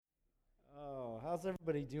How's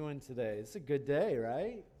everybody doing today? It's a good day,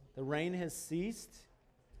 right? The rain has ceased.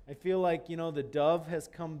 I feel like, the dove has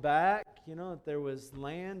come back, that there was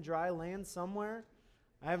land, dry land somewhere.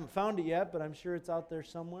 I haven't found it yet, but I'm sure it's out there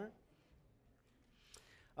somewhere.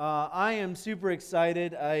 I am super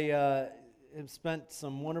excited. I have spent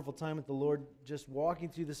some wonderful time with the Lord just walking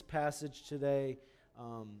through this passage today.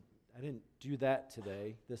 I didn't do that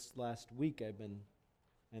today. This last week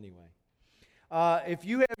anyway. If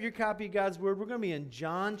you have your copy of God's Word, we're going to be in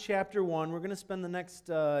John chapter 1. We're going to spend the next,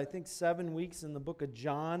 7 weeks in the book of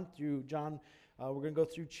John. We're going to go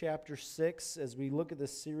through chapter 6 as we look at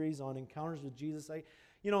this series on encounters with Jesus.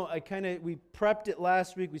 We prepped it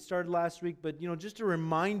last week. We started last week, but, just to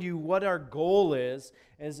remind you what our goal is,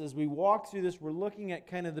 as we walk through this, we're looking at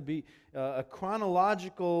kind of a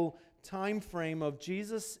chronological time frame of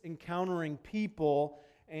Jesus encountering people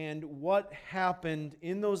and what happened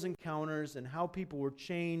in those encounters and how people were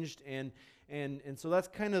changed. And so that's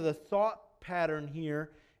kind of the thought pattern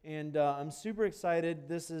here. And I'm super excited.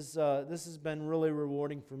 This has been really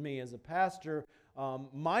rewarding for me as a pastor.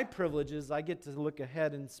 My privilege is I get to look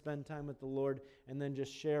ahead and spend time with the Lord and then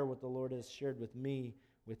just share what the Lord has shared with me,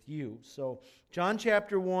 with you. So John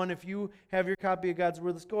chapter 1, if you have your copy of God's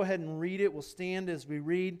Word, let's go ahead and read it. We'll stand as we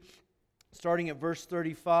read, starting at verse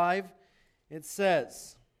 35. It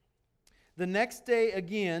says, "The next day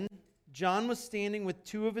again, John was standing with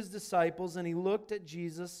two of his disciples, and he looked at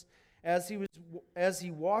Jesus as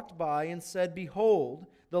he walked by and said, 'Behold,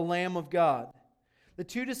 the Lamb of God.' The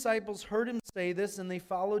two disciples heard him say this, and they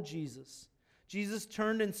followed Jesus. Jesus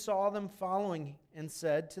turned and saw them following and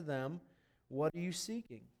said to them, 'What are you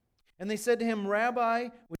seeking?' And they said to him, 'Rabbi,'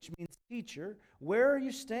 which means teacher, 'where are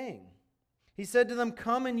you staying?' He said to them,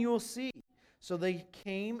 'Come and you will see.' So they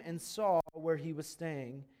came and saw where he was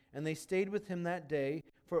staying, and they stayed with him that day,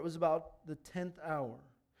 for it was about the 10th hour.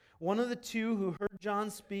 One of the two who heard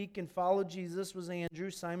John speak and followed Jesus was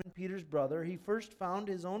Andrew, Simon Peter's brother. He first found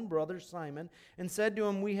his own brother Simon and said to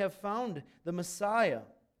him, 'We have found the Messiah,'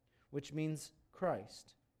 which means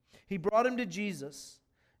Christ. He brought him to Jesus.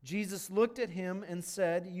 Jesus looked at him and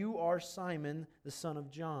said, 'You are Simon, the son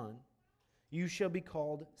of John. You shall be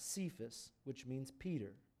called Cephas,' which means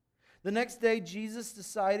Peter. The next day, Jesus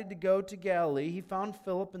decided to go to Galilee. He found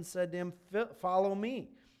Philip and said to him, 'Follow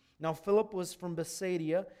me.' Now Philip was from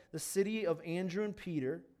Bethsaida, the city of Andrew and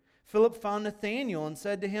Peter. Philip found Nathanael and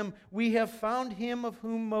said to him, 'We have found him of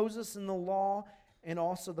whom Moses in the law and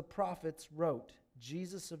also the prophets wrote,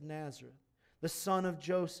 Jesus of Nazareth, the son of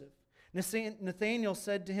Joseph.' Nathanael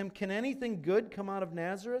said to him, 'Can anything good come out of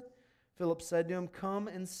Nazareth?' Philip said to him, 'Come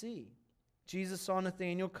and see.' Jesus saw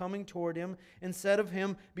Nathanael coming toward him and said of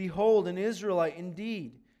him, 'Behold, an Israelite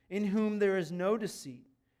indeed, in whom there is no deceit.'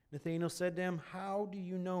 Nathanael said to him, 'How do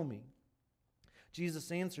you know me?'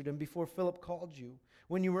 Jesus answered him, 'Before Philip called you,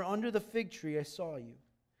 when you were under the fig tree, I saw you.'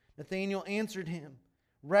 Nathanael answered him,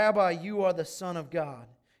 'Rabbi, you are the Son of God.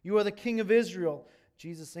 You are the King of Israel.'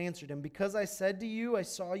 Jesus answered him, 'Because I said to you, I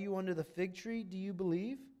saw you under the fig tree, do you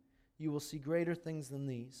believe? You will see greater things than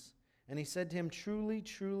these.' And he said to him, 'Truly,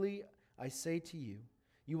 truly, I say to you,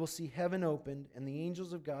 you will see heaven opened and the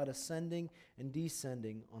angels of God ascending and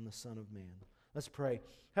descending on the Son of Man.'" Let's pray.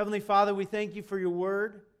 Heavenly Father, we thank you for your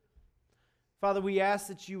word. Father, we ask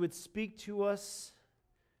that you would speak to us,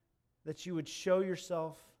 that you would show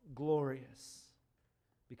yourself glorious,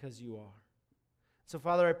 because you are. So,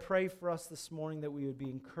 Father, I pray for us this morning that we would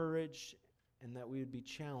be encouraged and that we would be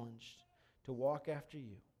challenged to walk after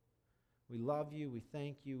you. We love you. We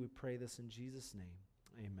thank you. We pray this in Jesus' name.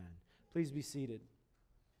 Amen. Please be seated.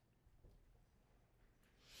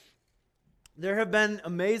 There have been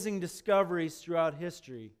amazing discoveries throughout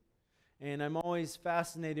history, and I'm always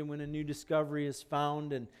fascinated when a new discovery is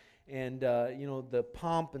found, and the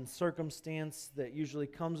pomp and circumstance that usually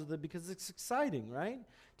comes with it, because it's exciting, right?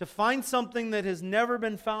 To find something that has never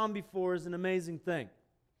been found before is an amazing thing.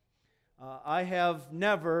 I have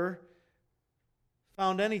never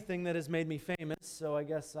found anything that has made me famous, so I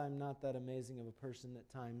guess I'm not that amazing of a person at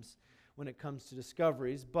times when it comes to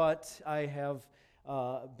discoveries, but I have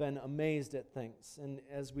been amazed at things. And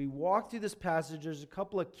as we walk through this passage, there's a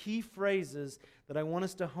couple of key phrases that I want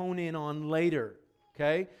us to hone in on later,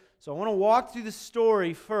 okay? So I want to walk through the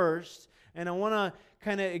story first, and I want to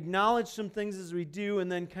kind of acknowledge some things as we do,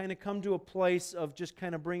 and then kind of come to a place of just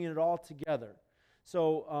kind of bringing it all together.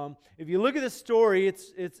 So if you look at the story,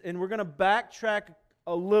 and we're going to backtrack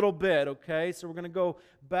a little bit, okay? So we're going to go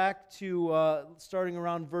back to starting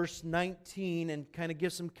around verse 19 and kind of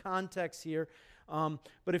give some context here.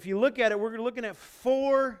 But if you look at it, we're looking at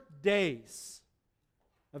 4 days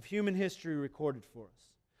of human history recorded for us.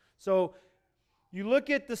 So You look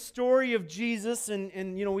at the story of Jesus,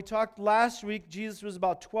 and we talked last week, Jesus was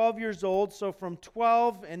about 12 years old, so from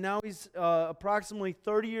 12, and now he's approximately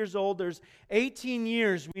 30 years old. There's 18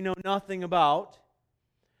 years we know nothing about.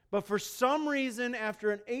 But for some reason,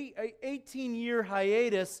 after an 18-year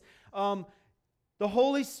hiatus, the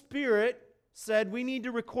Holy Spirit said we need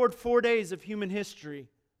to record 4 days of human history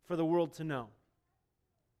for the world to know.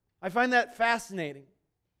 I find that fascinating,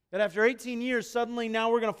 that after 18 years, suddenly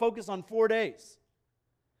now we're going to focus on 4 days.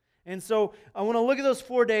 And so I want to look at those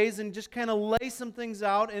 4 days and just kind of lay some things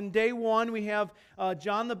out. In day one, we have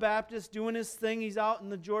John the Baptist doing his thing. He's out in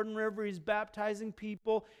the Jordan River. He's baptizing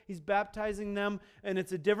people. He's baptizing them. And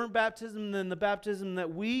it's a different baptism than the baptism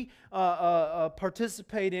that we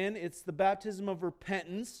participate in. It's the baptism of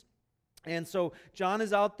repentance. And so John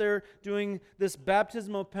is out there doing this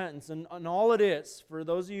baptism of repentance. And all it is, for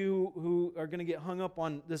those of you who are going to get hung up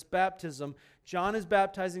on this baptism, John is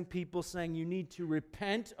baptizing people saying you need to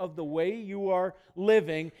repent of the way you are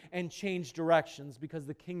living and change directions because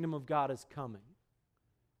the kingdom of God is coming.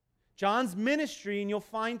 John's ministry, and you'll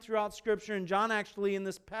find throughout Scripture, and John actually in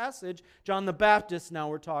this passage, John the Baptist, now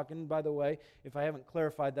we're talking, by the way, if I haven't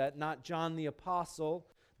clarified that, not John the Apostle,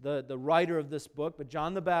 the writer of this book, but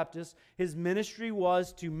John the Baptist, his ministry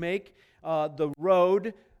was to make the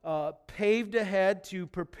road paved ahead, to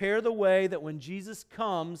prepare the way that when Jesus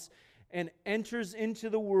comes and enters into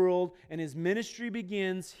the world and his ministry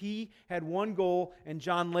begins, he had one goal, and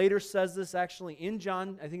John later says this actually in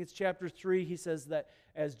John, I think it's chapter 3, he says that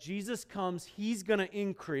as Jesus comes, he's going to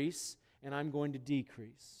increase and I'm going to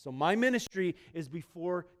decrease. So my ministry is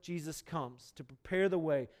before Jesus comes, to prepare the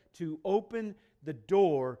way, to open the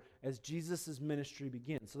door as Jesus' ministry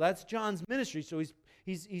begins. So that's John's ministry. So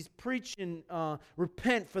he's preaching,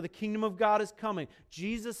 repent for the kingdom of God is coming.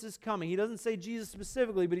 Jesus is coming. He doesn't say Jesus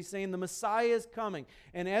specifically, but he's saying the Messiah is coming.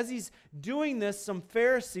 And as he's doing this, some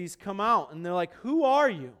Pharisees come out and they're like, who are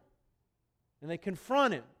you? And they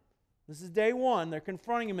confront him. This is day one. They're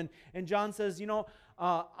confronting him. And John says,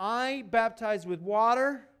 I baptize with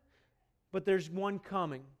water, but there's one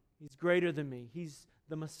coming. He's greater than me. He's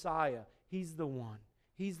the Messiah. He's the one.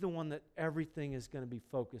 He's the one that everything is going to be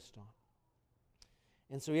focused on.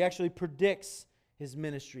 And so he actually predicts his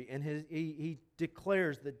ministry. And he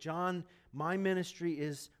declares that John, my ministry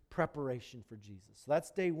is preparation for Jesus. So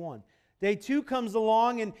that's day one. Day two comes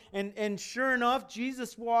along, and sure enough,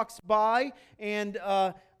 Jesus walks by. And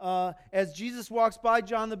as Jesus walks by,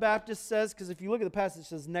 John the Baptist says, because if you look at the passage, it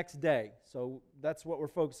says next day. So that's what we're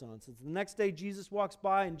focusing on. So it's the next day Jesus walks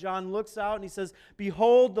by, and John looks out, and he says,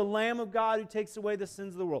 behold, the Lamb of God who takes away the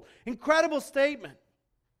sins of the world. Incredible statement.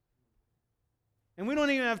 And we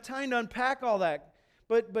don't even have time to unpack all that.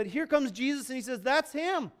 But here comes Jesus, and he says, that's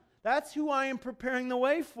him. That's who I am preparing the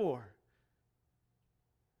way for.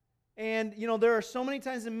 And, there are so many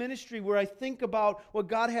times in ministry where I think about what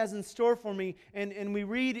God has in store for me. And we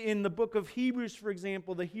read in the book of Hebrews, for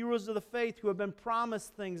example, the heroes of the faith who have been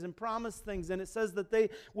promised things. And it says that they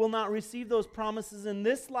will not receive those promises in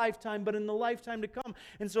this lifetime, but in the lifetime to come.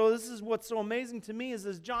 And so this is what's so amazing to me is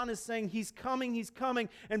as John is saying, he's coming.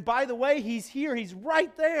 And by the way, he's here. He's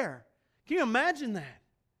right there. Can you imagine that?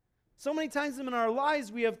 So many times in our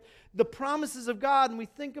lives we have the promises of God and we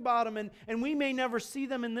think about them and we may never see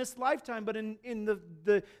them in this lifetime, but in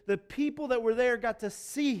the people that were there got to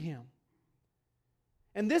see Him.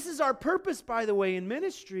 And this is our purpose, by the way, in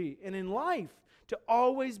ministry and in life, to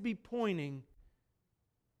always be pointing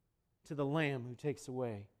to the Lamb who takes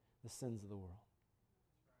away the sins of the world.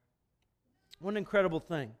 What an incredible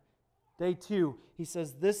thing. Day two, he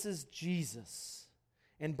says, this is Jesus.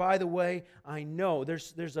 And by the way, I know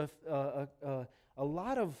there's a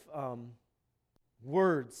lot of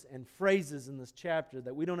words and phrases in this chapter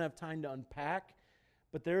that we don't have time to unpack,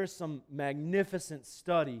 but there is some magnificent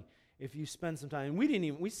study if you spend some time.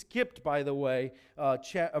 And we skipped, by the way,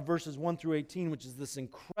 verses 1 through 18, which is this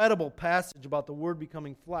incredible passage about the Word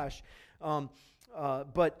becoming flesh.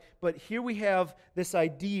 But here we have this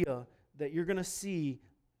idea that you're going to see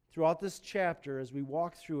throughout this chapter as we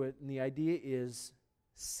walk through it, and the idea is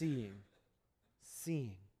seeing.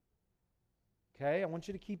 Okay, I want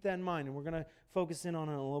you to keep that in mind, and we're going to focus in on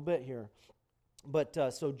it a little bit here. But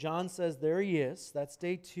so John says, there he is. That's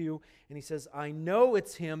day two. And he says, I know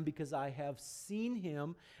it's him because I have seen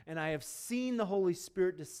him, and I have seen the Holy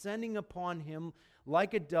Spirit descending upon him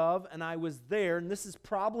like a dove, and I was there. And this is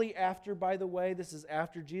probably after, by the way, this is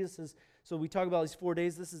after Jesus has, so we talk about these 4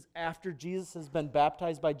 days. This is after Jesus has been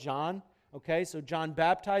baptized by John. Okay, so John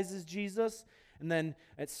baptizes Jesus. And then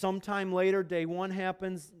at some time later, day 1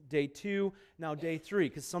 happens, day 2, now day 3.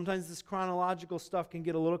 Because sometimes this chronological stuff can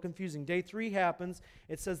get a little confusing. Day 3 happens.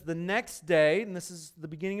 It says the next day, and this is the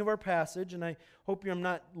beginning of our passage, and I hope I'm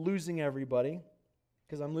not losing everybody,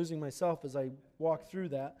 because I'm losing myself as I walk through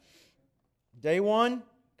that. Day 1,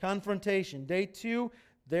 confrontation. Day 2,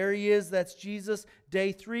 there he is, that's Jesus.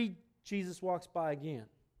 Day 3, Jesus walks by again.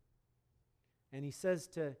 And he says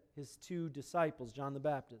to his 2 disciples, John the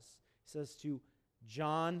Baptist, he says to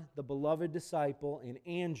John, the beloved disciple, and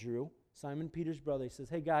Andrew, Simon Peter's brother, he says,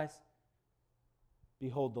 hey guys,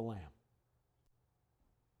 behold the Lamb.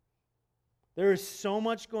 There is so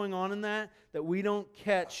much going on in that we don't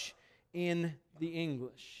catch in the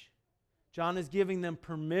English. John is giving them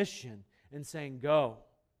permission and saying, go.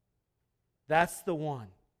 That's the one.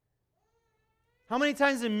 How many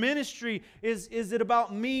times in ministry is it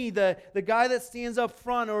about me, the guy that stands up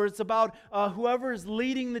front, or it's about whoever is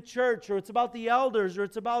leading the church, or it's about the elders, or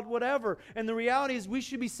it's about whatever? And the reality is we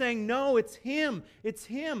should be saying, no, it's Him. It's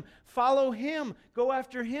Him. Follow Him. Go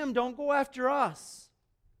after Him. Don't go after us.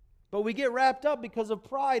 But we get wrapped up because of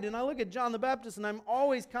pride. And I look at John the Baptist, and I'm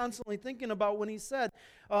always constantly thinking about when he said,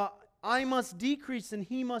 I must decrease and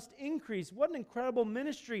He must increase. What an incredible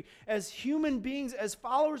ministry as human beings, as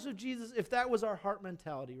followers of Jesus, if that was our heart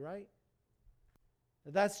mentality, right?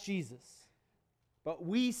 That's Jesus. But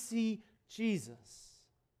we see Jesus.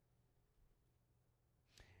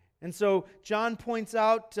 And so John points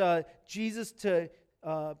out Jesus to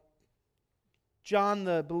John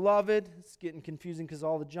the beloved. It's getting confusing because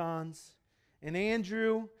all the Johns. And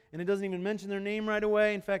Andrew, and it doesn't even mention their name right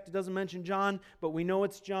away. In fact, it doesn't mention John, but we know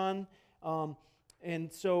it's John.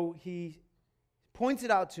 And so he points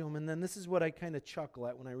it out to him, and then this is what I kind of chuckle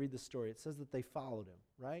at when I read the story. It says that they followed him,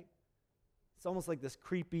 right? It's almost like this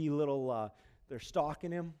creepy little, they're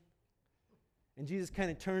stalking him. And Jesus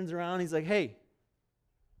kind of turns around, he's like, hey,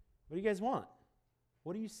 what do you guys want?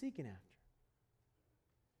 What are you seeking after?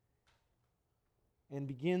 And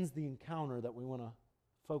begins the encounter that we want to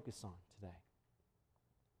focus on today.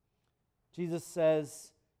 Jesus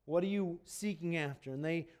says, what are you seeking after? And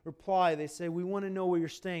they reply, they say, we want to know where you're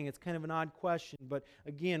staying. It's kind of an odd question, but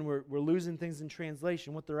again, we're losing things in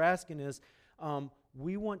translation. What they're asking is,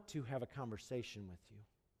 we want to have a conversation with you.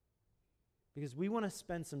 Because we want to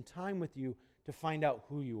spend some time with you to find out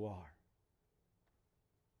who you are.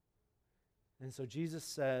 And so Jesus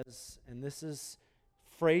says, and this is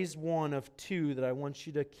phrase 1 of 2 that I want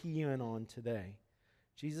you to key in on today.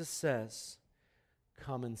 Jesus says,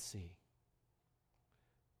 come and see.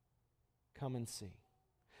 Come and see.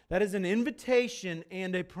 That is an invitation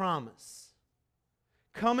and a promise.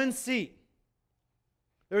 Come and see.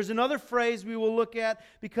 There's another phrase we will look at,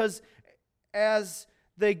 because as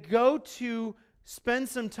they go to spend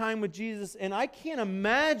some time with Jesus, and I can't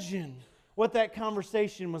imagine what that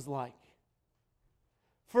conversation was like.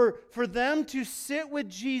 For them to sit with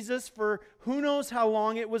Jesus for who knows how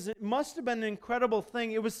long, it must have been an incredible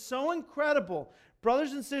thing. It was so incredible.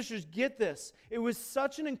 Brothers and sisters, get this. It was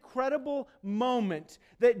such an incredible moment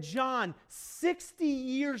that John, 60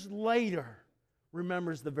 years later,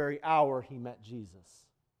 remembers the very hour he met Jesus.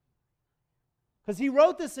 Because he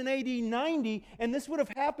wrote this in AD 90, and this would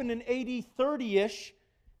have happened in AD 30-ish.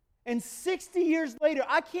 And 60 years later,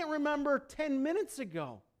 I can't remember 10 minutes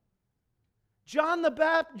ago. John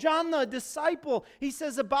the disciple, he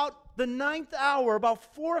says about the 9th hour,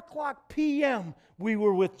 about 4 o'clock p.m., we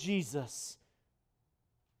were with Jesus.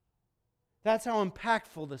 That's how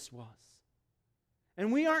impactful this was.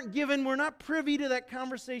 And we're not privy to that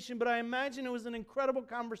conversation, but I imagine it was an incredible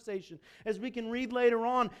conversation. As we can read later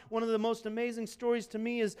on, one of the most amazing stories to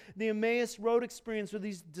me is the Emmaus Road experience, where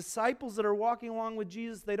these disciples that are walking along with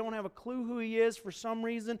Jesus, they don't have a clue who He is for some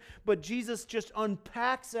reason, but Jesus just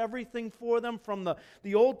unpacks everything for them from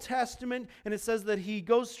the Old Testament, and it says that He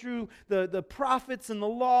goes through the prophets and the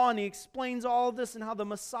law, and He explains all of this and how the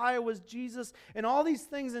Messiah was Jesus, and all these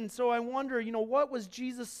things. And so I wonder, what was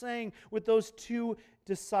Jesus saying with those 2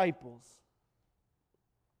 disciples?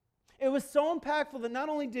 It was so impactful that not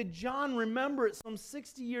only did John remember it some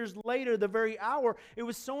 60 years later, the very hour, it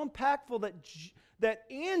was so impactful that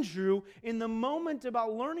Andrew, in the moment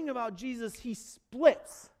about learning about Jesus, he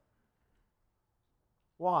splits.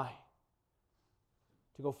 Why?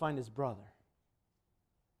 To go find his brother.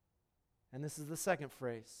 And this is the second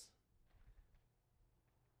phrase.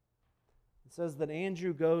 It says that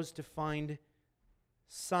Andrew goes to find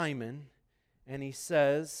Simon, and he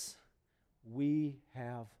says, we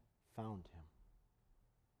have found him.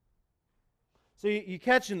 So you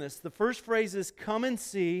catching this? The first phrase is come and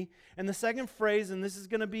see, and the second phrase, and this is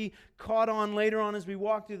going to be caught on later on as we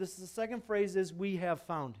walk through this, the second phrase is we have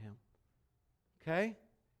found him. Okay?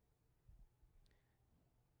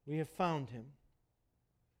 We have found him.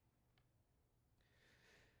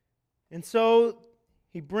 And so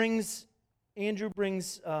Andrew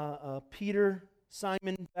brings Peter,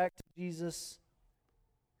 Simon back to Jesus.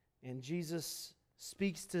 And Jesus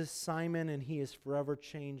speaks to Simon, and he is forever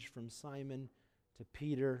changed from Simon to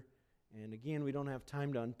Peter. And again, we don't have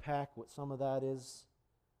time to unpack what some of that is.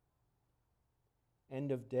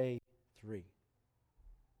 End of day 3.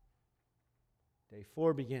 Day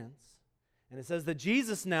 4 begins. And it says that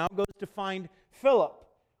Jesus now goes to find Philip.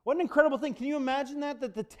 What an incredible thing. Can you imagine that?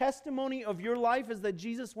 That the testimony of your life is that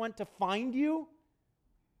Jesus went to find you?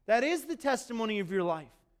 That is the testimony of your life.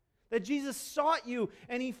 That Jesus sought you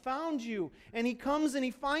and He found you. And He comes and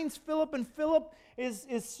He finds Philip. And Philip is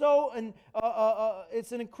so,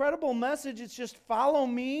 it's an incredible message. It's just follow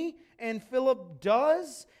me. And Philip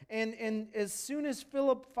does. And as soon as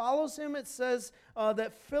Philip follows Him, it says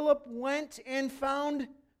that Philip went and found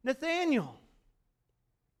Nathanael.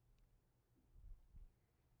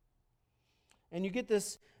 And you get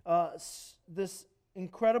this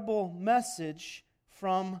incredible message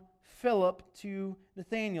from Philip to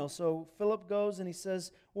Nathanael. So Philip goes and he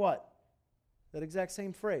says, what? That exact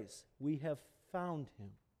same phrase. We have found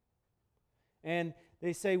him. And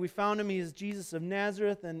they say, we found him. He is Jesus of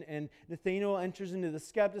Nazareth. And Nathanael enters into the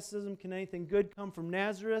skepticism. Can anything good come from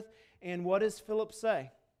Nazareth? And what does Philip say?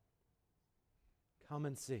 Come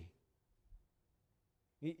and see.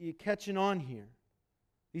 You're catching on here.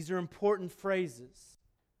 These are important phrases.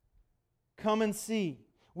 Come and see.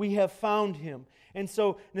 We have found him. And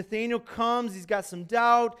so Nathanael comes, he's got some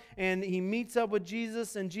doubt, and he meets up with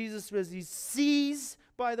Jesus, and Jesus, as he sees,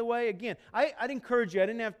 by the way, again, I'd encourage you, I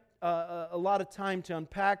didn't have a lot of time to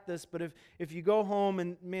unpack this, but if you go home,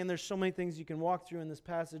 and man, there's so many things you can walk through in this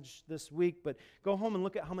passage this week, but go home and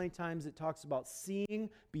look at how many times it talks about seeing,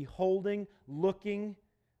 beholding, looking.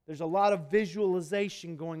 There's a lot of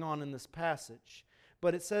visualization going on in this passage.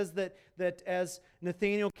 But it says that as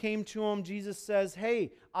Nathanael came to him, Jesus says,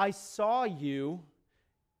 hey, I saw you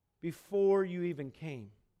before you even came.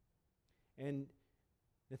 And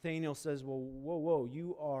Nathanael says, well, whoa,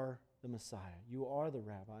 you are the Messiah. You are the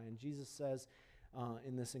Rabbi. And Jesus says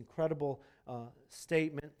in this incredible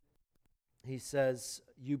statement, He says,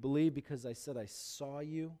 you believe because I said I saw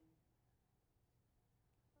you?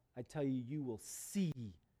 I tell you, you will see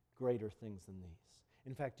greater things than these.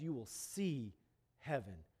 In fact, you will see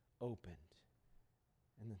heaven opened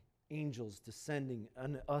and the angels descending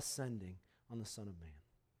and ascending on the Son of Man.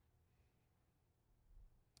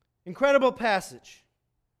 Incredible passage.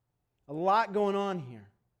 A lot going on here.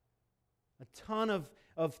 A ton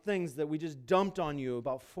of things that we just dumped on you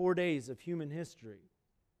about 4 days of human history.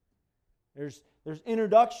 There's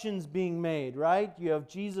introductions being made, right? You have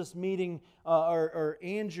Jesus meeting, or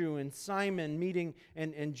Andrew and Simon meeting,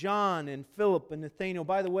 and John and Philip and Nathanael.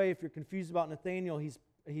 By the way, if you're confused about Nathanael,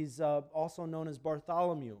 he's also known as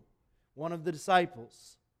Bartholomew, one of the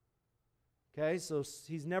disciples. Okay, so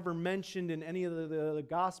he's never mentioned in any of the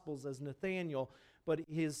Gospels as Nathanael, but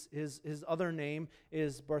his other name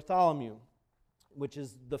is Bartholomew, which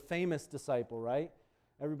is the famous disciple, right?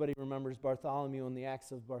 Everybody remembers Bartholomew and the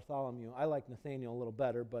Acts of Bartholomew. I like Nathanael a little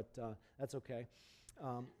better, but that's okay.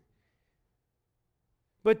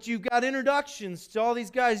 But you've got introductions to all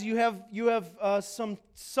these guys. You have some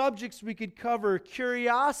subjects we could cover.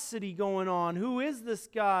 Curiosity going on. Who is this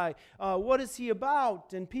guy? What is he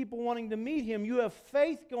about? And people wanting to meet him. You have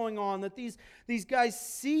faith going on that these guys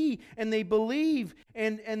see and they believe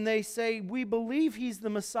and they say, we believe he's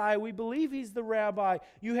the Messiah. We believe he's the Rabbi.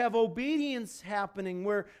 You have obedience happening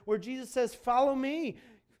where Jesus says, follow me.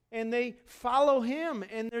 And they follow him,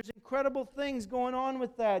 and there's incredible things going on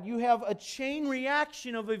with that. You have a chain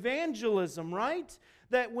reaction of evangelism, right?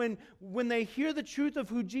 That when they hear the truth of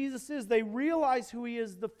who Jesus is, they realize who he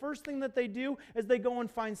is. The first thing that they do is they go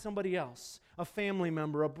and find somebody else, a family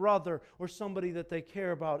member, a brother, or somebody that they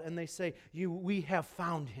care about, and they say, we have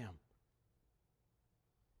found him.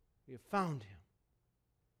 We have found him.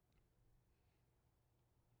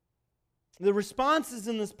 The responses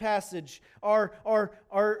in this passage are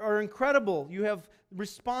incredible. You have the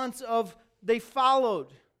response of they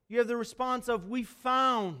followed. You have the response of we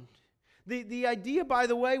found. The idea, by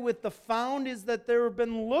the way, with the found is that they have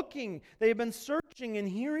been looking. They have been searching, and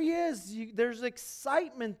here he is. There's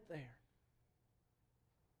excitement there.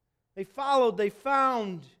 They followed, they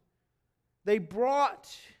found, they brought.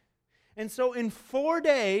 And so in 4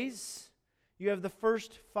 days, you have the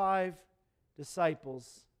first 5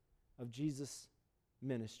 disciples of Jesus'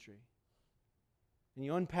 ministry. And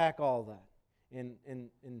you unpack all that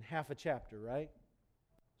in half a chapter, right?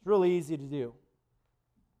 It's really easy to do.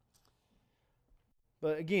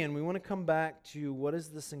 But again, we want to come back to what is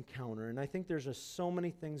this encounter? And I think there's just so many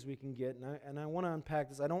things we can get, and I want to unpack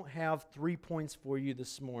this. I don't have 3 points for you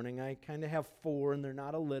this morning. I kind of have 4, and they're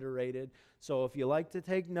not alliterated. So if you like to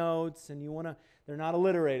take notes and you want to, they're not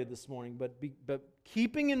alliterated this morning. But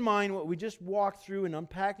keeping in mind what we just walked through and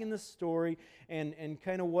unpacking the story and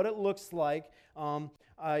kind of what it looks like,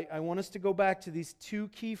 I want us to go back to these 2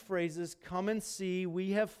 key phrases, come and see,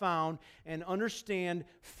 we have found, and understand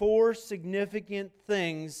 4 significant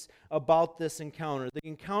things about this encounter. The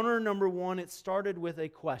encounter number 1, it started with a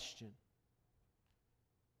question.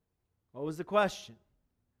 What was the question?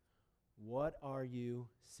 What are you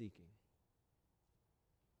seeking?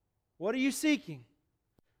 What are you seeking?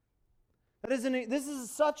 This is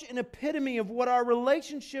such an epitome of what our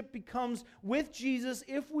relationship becomes with Jesus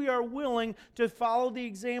if we are willing to follow the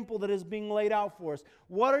example that is being laid out for us.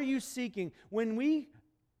 What are you seeking? When we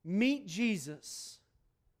meet Jesus,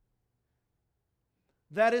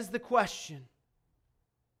 that is the question.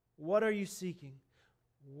 What are you seeking?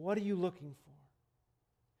 What are you looking for?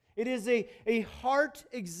 It is a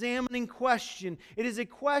heart-examining question. It is a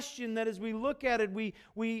question that as we look at it,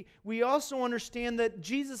 we also understand that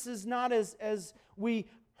Jesus is not as we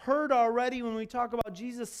heard already when we talk about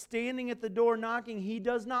Jesus standing at the door knocking. He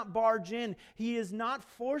does not barge in. He is not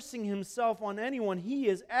forcing himself on anyone. He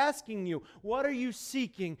is asking you, what are you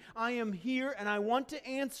seeking? I am here and I want to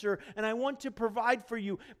answer and I want to provide for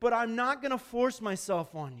you, but I'm not going to force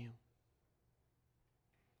myself on you.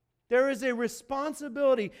 There is a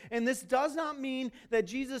responsibility, and this does not mean that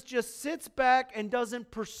Jesus just sits back and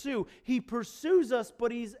doesn't pursue. He pursues us, but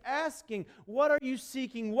He's asking, what are you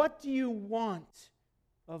seeking? What do you want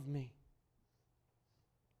of me?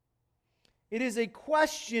 It is a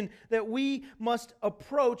question that we must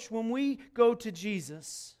approach when we go to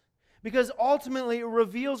Jesus, because ultimately it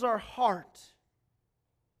reveals our heart.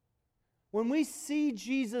 When we see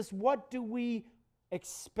Jesus, what do we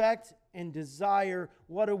expect and desire?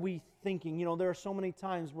 What are we thinking? You know, there are so many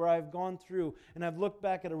times where I've gone through and I've looked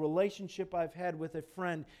back at a relationship I've had with a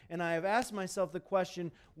friend, and I have asked myself the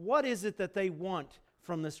question, what is it that they want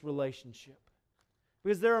from this relationship?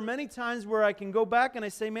 Because there are many times where I can go back and I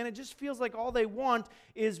say, man, it just feels like all they want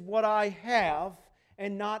is what I have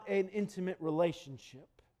and not an intimate relationship.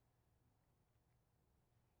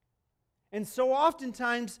 And so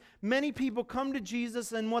oftentimes, many people come to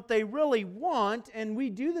Jesus and what they really want, and we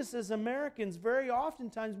do this as Americans very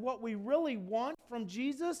oftentimes, what we really want from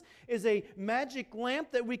Jesus is a magic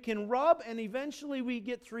lamp that we can rub and eventually we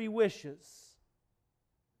get 3 wishes.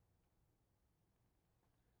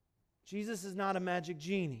 Jesus is not a magic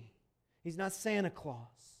genie. He's not Santa Claus.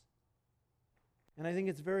 And I think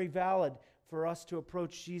it's very valid for us to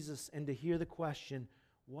approach Jesus and to hear the question,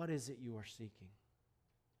 what is it you are seeking?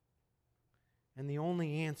 And the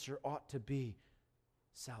only answer ought to be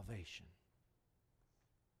salvation.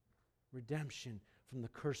 Redemption from the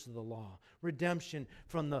curse of the law. Redemption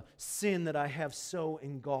from the sin that I have so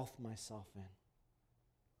engulfed myself in.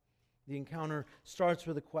 The encounter starts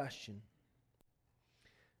with a question.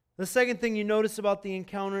 The second thing you notice about the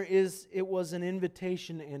encounter is it was an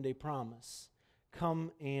invitation and a promise.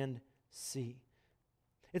 Come and see.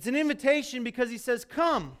 It's an invitation because He says,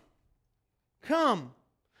 come, come.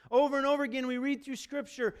 Over and over again, we read through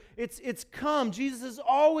Scripture, it's come. Jesus is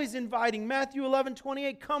always inviting. Matthew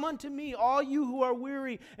 11:28, come unto me, all you who are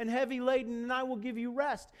weary and heavy laden, and I will give you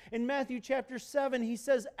rest. In Matthew chapter 7, He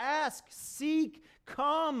says, ask, seek,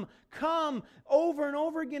 come, come. Over and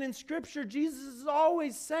over again in Scripture, Jesus is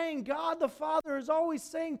always saying, God the Father is always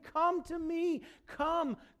saying, come to me,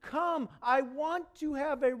 come, come. I want to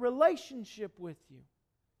have a relationship with you.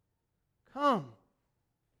 Come.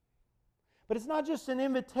 But it's not just an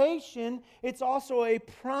invitation, it's also a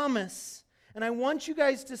promise. And I want you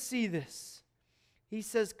guys to see this. He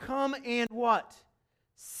says, come and what?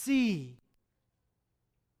 See.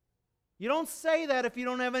 You don't say that if you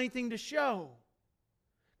don't have anything to show.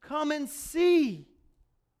 Come and see.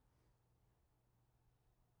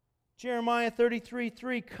 Jeremiah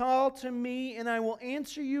 33:3, call to me and I will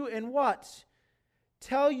answer you and what?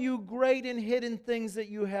 Tell you great and hidden things that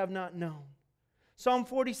you have not known. Psalm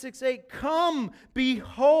 46:8, come,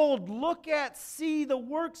 behold, look at, see the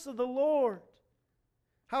works of the Lord,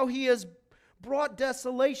 how He has brought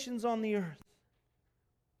desolations on the earth.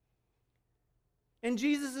 And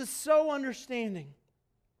Jesus is so understanding.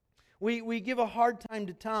 We give a hard time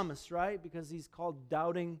to Thomas, right? Because he's called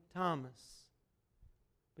Doubting Thomas.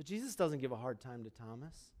 But Jesus doesn't give a hard time to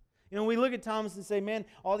Thomas. You know, we look at Thomas and say, man,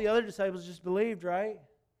 all the other disciples just believed, right?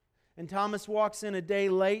 And Thomas walks in a day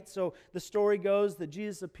late, so the story goes that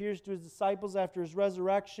Jesus appears to his disciples after his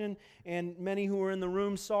resurrection, and many who were in the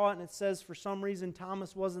room saw it, and it says for some reason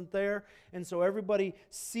Thomas wasn't there, and so everybody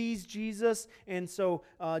sees Jesus, and so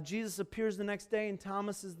Jesus appears the next day, and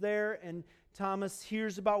Thomas is there, and Thomas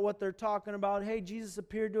hears about what they're talking about. Hey, Jesus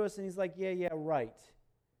appeared to us, and he's like, yeah, right.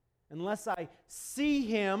 Unless I see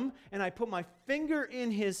him and I put my finger in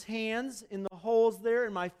his hands, in the holes there,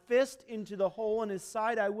 and my fist into the hole in his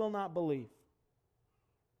side, I will not believe.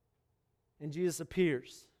 And Jesus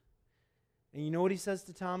appears. And you know what he says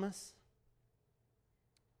to Thomas?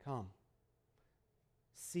 Come.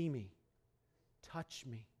 See me. Touch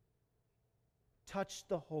me. Touch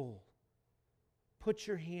the hole. Put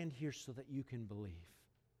your hand here so that you can believe.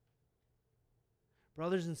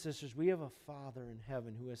 Brothers and sisters, we have a Father in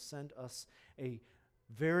heaven who has sent us a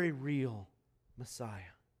very real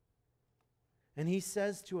Messiah. And He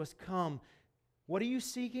says to us, come. What are you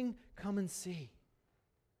seeking? Come and see.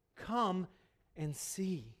 Come and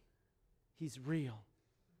see. He's real.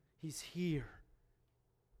 He's here.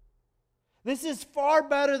 This is far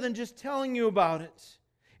better than just telling you about it.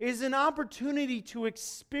 It is an opportunity to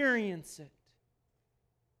experience it.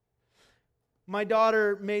 My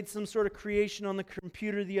daughter made some sort of creation on the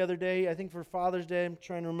computer the other day, I think for Father's Day. I'm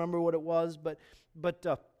trying to remember what it was, but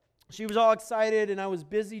she was all excited, and I was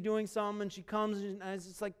busy doing something, and she comes, and I was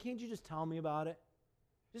just like, can't you just tell me about it?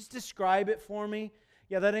 Just describe it for me.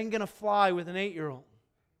 Yeah, that ain't going to fly with an 8-year-old.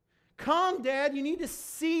 Come, Dad, you need to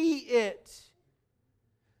see it.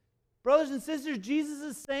 Brothers and sisters, Jesus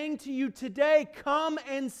is saying to you today, come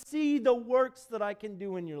and see the works that I can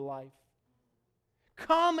do in your life.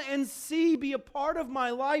 Come and see, be a part of my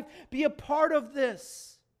life, be a part of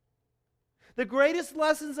this. The greatest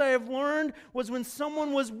lessons I have learned was when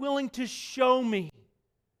someone was willing to show me.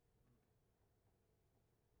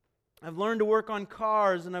 I've learned to work on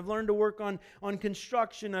cars, and I've learned to work on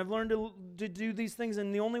construction. I've learned to do these things,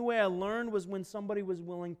 and the only way I learned was when somebody was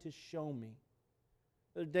willing to show me.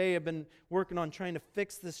 The other day, I've been working on trying to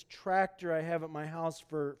fix this tractor I have at my house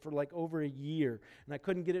for like over a year. And I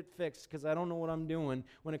couldn't get it fixed because I don't know what I'm doing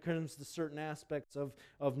when it comes to certain aspects of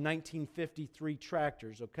 1953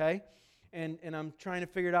 tractors, okay? And I'm trying to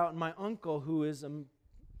figure it out. And my uncle, who is a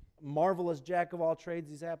marvelous jack of all trades,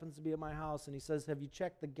 he happens to be at my house, and he says, have you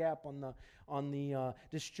checked the gap on the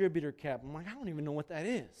distributor cap? I'm like, I don't even know what that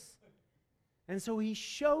is. And so he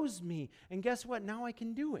shows me. And guess what? Now I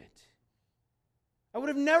can do it. I would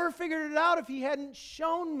have never figured it out if He hadn't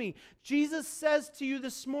shown me. Jesus says to you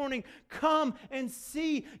this morning, come and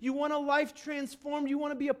see. You want a life transformed? You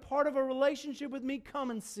want to be a part of a relationship with me? Come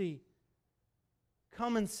and see.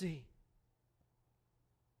 Come and see.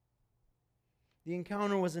 The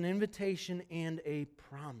encounter was an invitation and a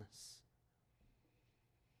promise.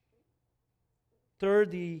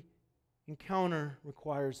 Third, the encounter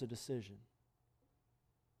requires a decision.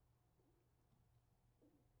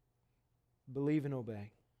 Believe and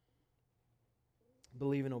obey.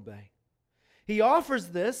 Believe and obey. He offers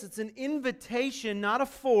this. It's an invitation, not a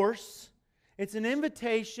force. It's an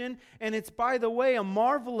invitation, and it's, by the way, a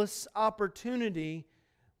marvelous opportunity,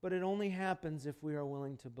 but it only happens if we are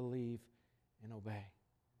willing to believe and obey.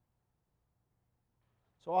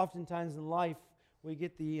 So oftentimes in life, we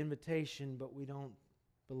get the invitation, but we don't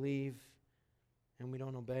believe and we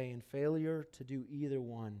don't obey. And failure to do either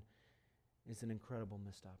one is an incredible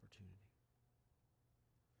missed opportunity.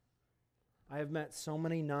 I have met so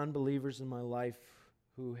many non-believers in my life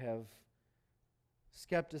who have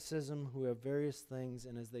skepticism, who have various things,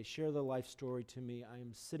 and as they share their life story to me, I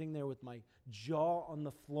am sitting there with my jaw on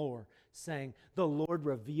the floor saying, the Lord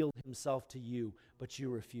revealed Himself to you, but you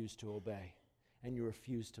refuse to obey, and you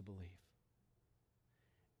refuse to believe.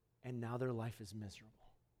 And now their life is miserable.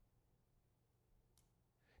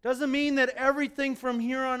 Doesn't mean that everything from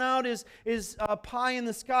here on out is pie in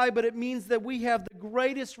the sky, but it means that we have the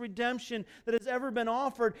greatest redemption that has ever been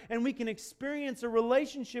offered, and we can experience a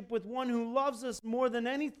relationship with one who loves us more than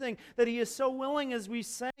anything, that He is so willing, as we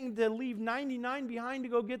sang, to leave 99 behind to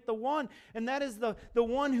go get the one, and that is the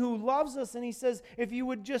one who loves us, and He says, if you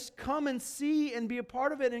would just come and see and be a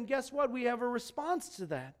part of it, and guess what? We have a response to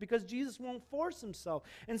that, because Jesus won't force Himself.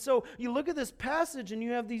 And so you look at this passage, and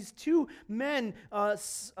you have these two men,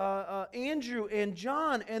 Andrew and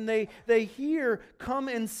John, and they hear, come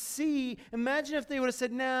and see. Imagine if they would have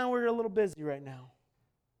said, nah, we're a little busy right now.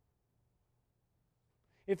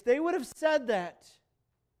 If they would have said that,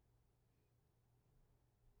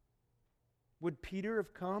 would Peter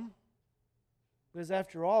have come? Because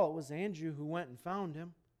after all, it was Andrew who went and found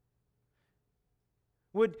him.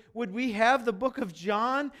 Would we have the book of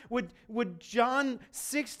John? Would John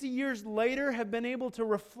 60 years later have been able to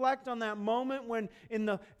reflect on that moment when in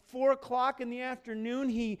the 4 o'clock in the afternoon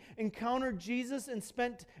he encountered Jesus and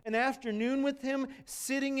spent an afternoon with him,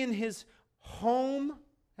 sitting in his home,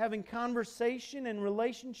 having conversation and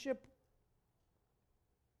relationship?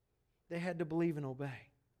 They had to believe and obey.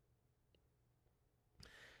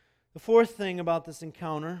 The fourth thing about this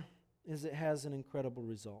encounter is it has an incredible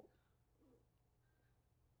result.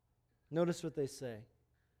 Notice what they say.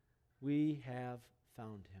 We have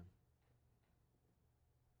found him.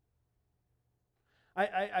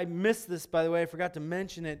 I missed this, by the way. I forgot to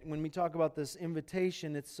mention it when we talk about this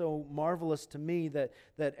invitation. It's so marvelous to me that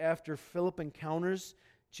after Philip encounters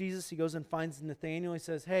Jesus, he goes and finds Nathanael. He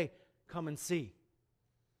says, hey, come and see.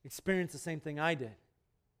 Experience the same thing I did.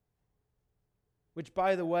 Which,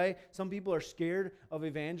 by the way, some people are scared of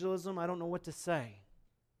evangelism. I don't know what to say.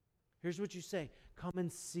 Here's what you say. Come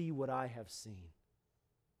and see what I have seen.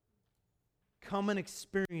 Come and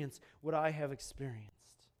experience what I have experienced.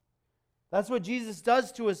 That's what Jesus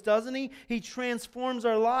does to us, doesn't He? He transforms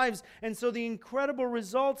our lives. And so the incredible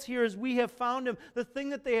results here is we have found Him. The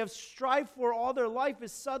thing that they have strived for all their life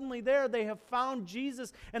is suddenly there. They have found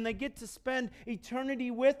Jesus, and they get to spend eternity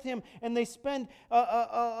with Him, and they spend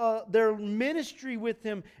their ministry with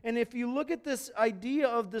Him. And if you look at this idea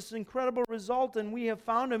of this incredible result, and we have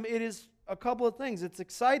found Him, it is a couple of things. It's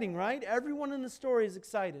exciting, right? Everyone in the story is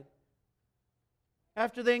excited.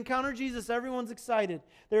 After they encounter Jesus, everyone's excited.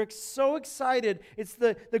 They're so excited. It's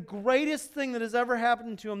the greatest thing that has ever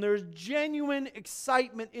happened to them. There's genuine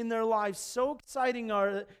excitement in their lives. So exciting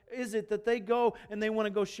is it that they go and they want to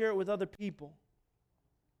go share it with other people.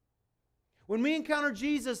 When we encounter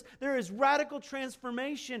Jesus, there is radical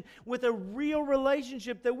transformation with a real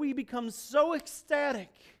relationship that we become so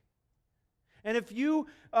ecstatic. And if you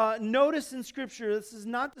notice in Scripture, this is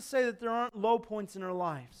not to say that there aren't low points in our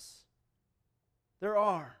lives. There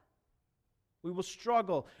are. We will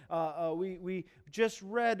struggle. We just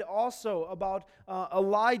read also about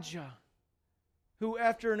Elijah, who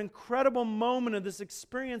after an incredible moment of this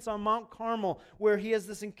experience on Mount Carmel, where he has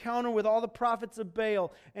this encounter with all the prophets of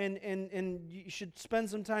Baal, and you should spend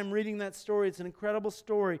some time reading that story. It's an incredible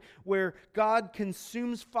story where God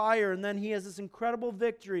consumes fire, and then he has this incredible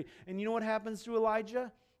victory. And you know what happens to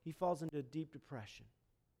Elijah? He falls into a deep depression.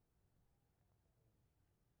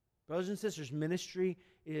 Brothers and sisters, ministry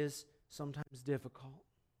is sometimes difficult.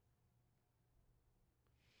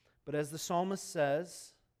 But as the psalmist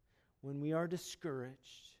says, when we are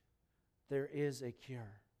discouraged, there is a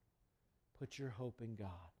cure. Put your hope in God.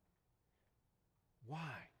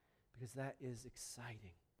 Why? Because that is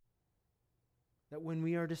exciting. That when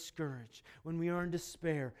we are discouraged, when we are in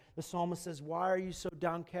despair, the psalmist says, why are you so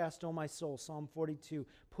downcast, O my soul? Psalm 42.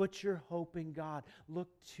 Put your hope in God. Look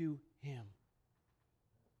to Him.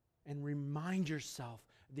 And remind yourself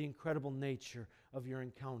of the incredible nature of your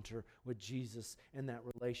encounter with Jesus and that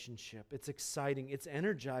relationship. It's exciting. It's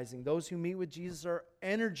energizing. Those who meet with Jesus are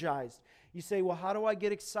energized. You say, well, how do I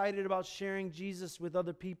get excited about sharing Jesus with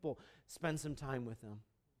other people? Spend some time with them.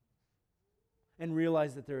 And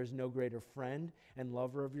realize that there is no greater friend and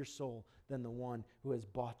lover of your soul than the one who has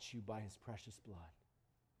bought you by His precious blood.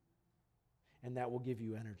 And that will give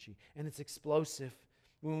you energy. And it's explosive.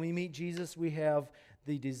 When we meet Jesus, we have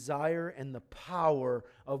the desire and the power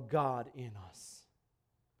of God in us.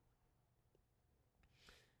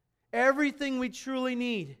 Everything we truly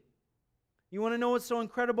need. You want to know what's so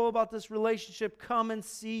incredible about this relationship? Come and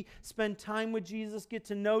see, spend time with Jesus, get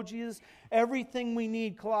to know Jesus. Everything we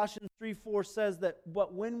need, Colossians 3:4 says that,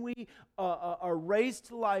 but when we are raised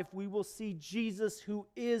to life, we will see Jesus who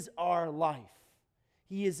is our life.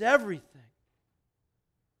 He is everything.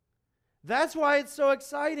 That's why it's so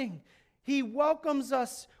exciting. He welcomes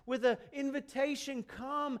us with an invitation.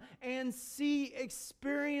 Come and see,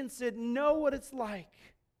 experience it, know what it's like.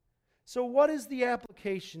 So what is the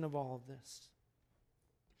application of all of this?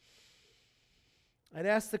 I'd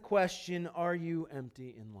ask the question, are you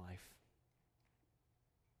empty in life?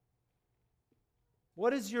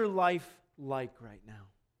 What is your life like right now?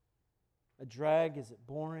 A drag? Is it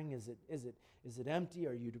boring? Is it empty?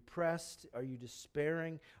 Are you depressed? Are you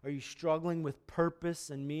despairing? Are you struggling with purpose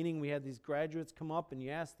and meaning? We had these graduates come up and you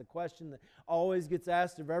ask the question that always gets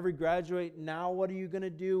asked of every graduate, now what are you going to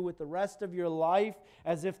do with the rest of your life,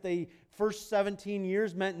 as if the first 17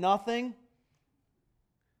 years meant nothing?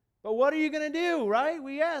 But what are you going to do, right?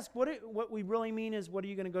 We ask. What we really mean is, what are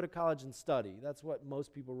you going to go to college and study? That's what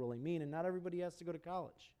most people really mean, and not everybody has to go to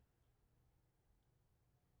college.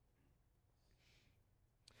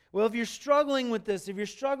 Well, if you're struggling with this, if you're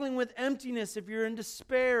struggling with emptiness, if you're in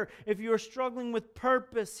despair, if you're struggling with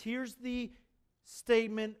purpose, here's the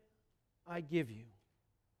statement I give you.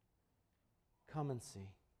 Come and see.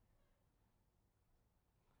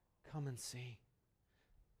 Come and see.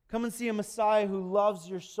 Come and see a Messiah who loves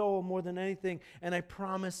your soul more than anything, and I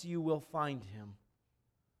promise you will find Him.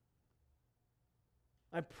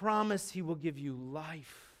 I promise He will give you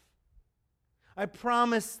life. I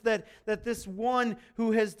promise that this one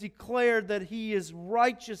who has declared that He is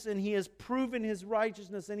righteous and He has proven His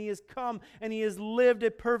righteousness and He has come and He has lived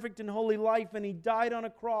a perfect and holy life and He died on a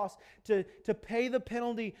cross to pay the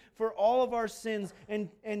penalty for all of our sins and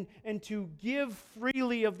to give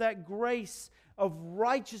freely of that grace of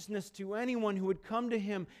righteousness to anyone who would come to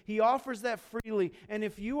Him. He offers that freely. And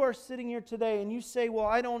if you are sitting here today and you say, well,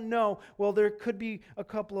 I don't know, well, there could be a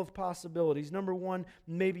couple of possibilities. Number one,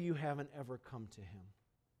 maybe you haven't ever come to Him.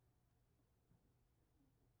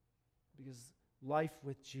 Because life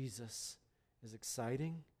with Jesus is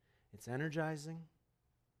exciting, it's energizing,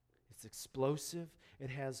 it's explosive, it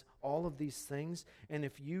has all of these things. And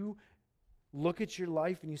if you look at your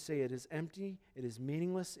life and you say it is empty, it is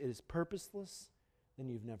meaningless, it is purposeless, then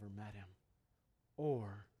you've never met Him.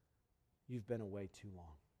 Or you've been away too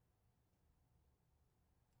long.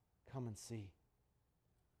 Come and see.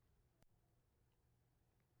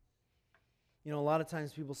 You know, a lot of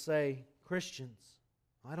times people say, Christians,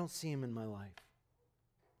 I don't see Him in my life.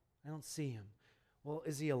 I don't see Him. Well,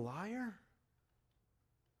 is He a liar?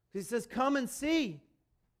 He says, come and see.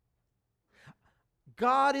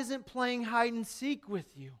 God isn't playing hide and seek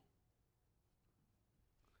with you.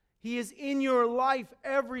 He is in your life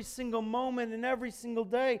every single moment and every single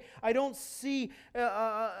day. I don't see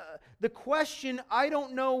the question, I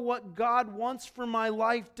don't know what God wants for my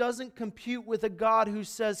life, doesn't compute with a God who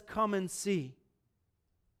says, come and see.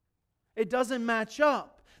 It doesn't match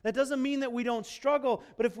up. That doesn't mean that we don't struggle,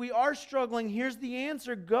 but if we are struggling, here's the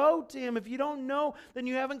answer. Go to Him. If you don't know, then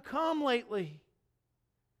you haven't come lately.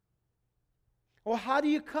 Well, how do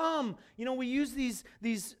you come? You know, we use these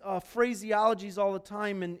phraseologies all the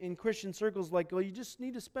time in Christian circles, like, well, you just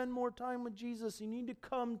need to spend more time with Jesus. You need to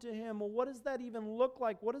come to Him. Well, what does that even look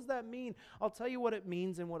like? What does that mean? I'll tell you what it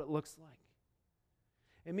means and what it looks like.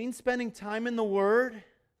 It means spending time in the Word,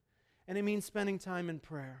 and it means spending time in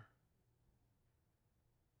prayer.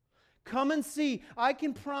 Come and see. I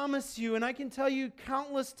can promise you, and I can tell you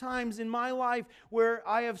countless times in my life where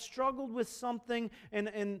I have struggled with something,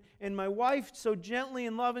 and my wife so gently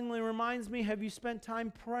and lovingly reminds me, have you spent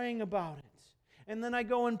time praying about it? And then I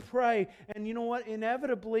go and pray, and you know what?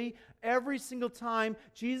 Inevitably, every single time,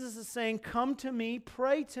 Jesus is saying, come to me,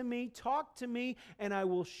 pray to me, talk to me, and I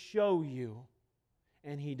will show you.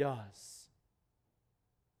 And He does.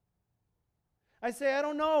 I say, I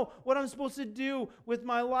don't know what I'm supposed to do with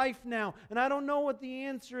my life now, and I don't know what the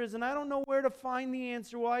answer is, and I don't know where to find the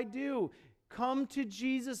answer. Well, I do. Come to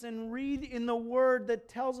Jesus and read in the Word that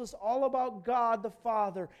tells us all about God the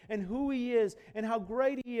Father and who He is and how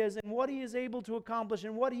great He is and what He is able to accomplish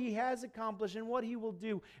and what He has accomplished and what He will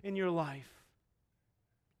do in your life.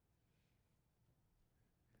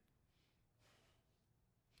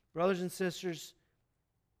 Brothers and sisters,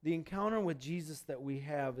 the encounter with Jesus that we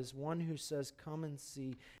have is one who says, come and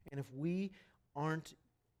see. And if we aren't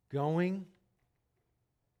going,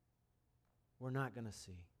 we're not going to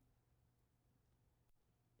see.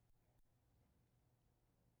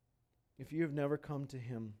 If you have never come to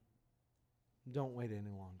Him, don't wait any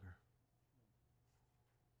longer.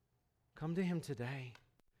 Come to Him today.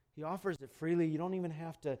 He offers it freely. You don't even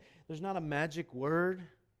have to, there's not a magic word.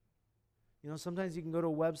 You know, sometimes you can go to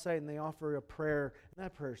a website and they offer a prayer, and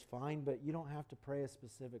that prayer is fine, but you don't have to pray a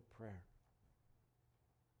specific prayer.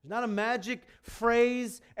 There's not a magic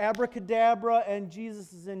phrase, abracadabra, and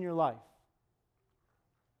Jesus is in your life.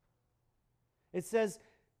 It says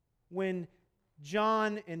when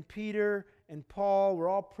John and Peter and Paul were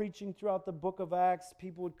all preaching throughout the book of Acts,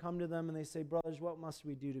 people would come to them and they say, brothers, what must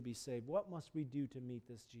we do to be saved? What must we do to meet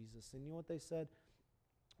this Jesus? And you know what they said?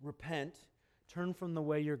 Repent, turn from the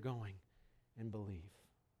way you're going, and believe.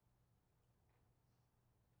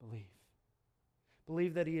 Believe.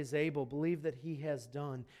 Believe that He is able. Believe that He has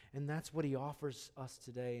done. And that's what He offers us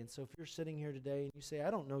today. And so if you're sitting here today and you say,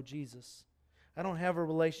 I don't know Jesus. I don't have a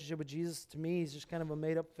relationship with Jesus. To me, He's just kind of a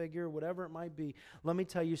made-up figure, whatever it might be. Let me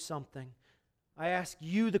tell you something. I ask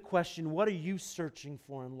you the question, what are you searching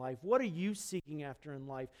for in life? What are you seeking after in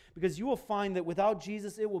life? Because you will find that without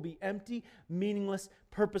Jesus, it will be empty, meaningless,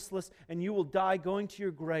 purposeless, and you will die going to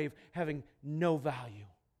your grave having no value.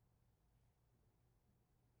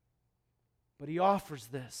 But He offers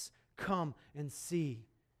this. Come and see.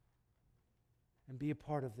 and be a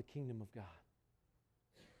part of the kingdom of God.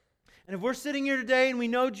 And if we're sitting here today and we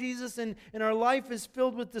know Jesus and our life is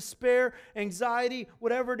filled with despair, anxiety,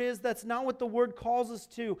 whatever it is, that's not what the Word calls us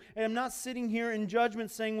to. And I'm not sitting here in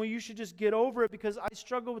judgment saying, well, you should just get over it because I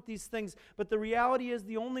struggle with these things. But the reality is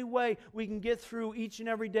the only way we can get through each and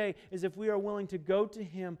every day is if we are willing to go to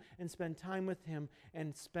Him and spend time with Him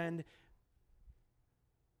and spend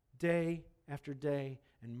day after day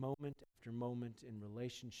and moment after moment in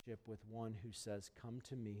relationship with one who says, come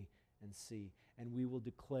to me and see. And we will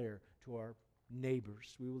declare to our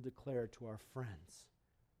neighbors, we will declare to our friends,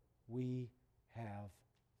 we have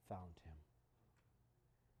found Him.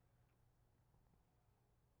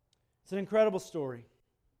 It's an incredible story.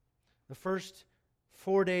 The first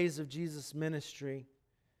 4 days of Jesus' ministry,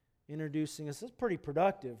 introducing us, it's pretty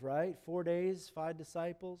productive, right? 4 days, 5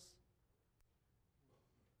 disciples.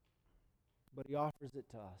 But He offers it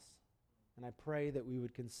to us. And I pray that we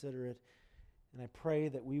would consider it. And I pray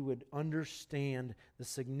that we would understand the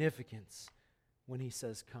significance when He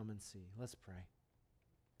says, come and see. Let's pray.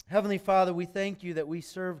 Heavenly Father, we thank You that we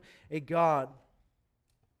serve a God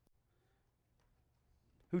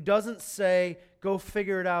who doesn't say, go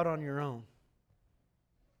figure it out on your own.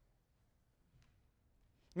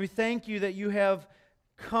 We thank You that You have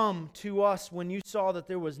come to us when You saw that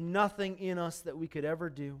there was nothing in us that we could ever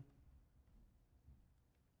do.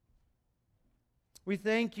 We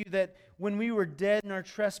thank You that when we were dead in our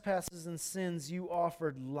trespasses and sins, You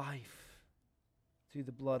offered life through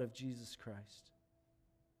the blood of Jesus Christ.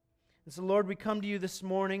 And so, Lord, we come to You this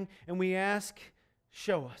morning and we ask,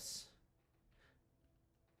 show us.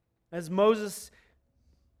 As Moses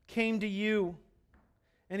came to You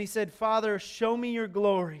and he said, Father, show me Your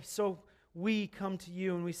glory. So we come to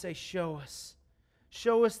You and we say, show us.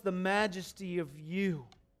 Show us the majesty of You,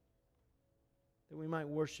 that we might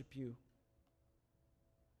worship You,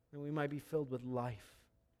 that we might be filled with life.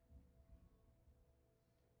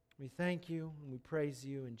 We thank You and we praise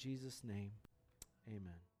You in Jesus' name.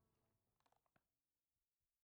 Amen.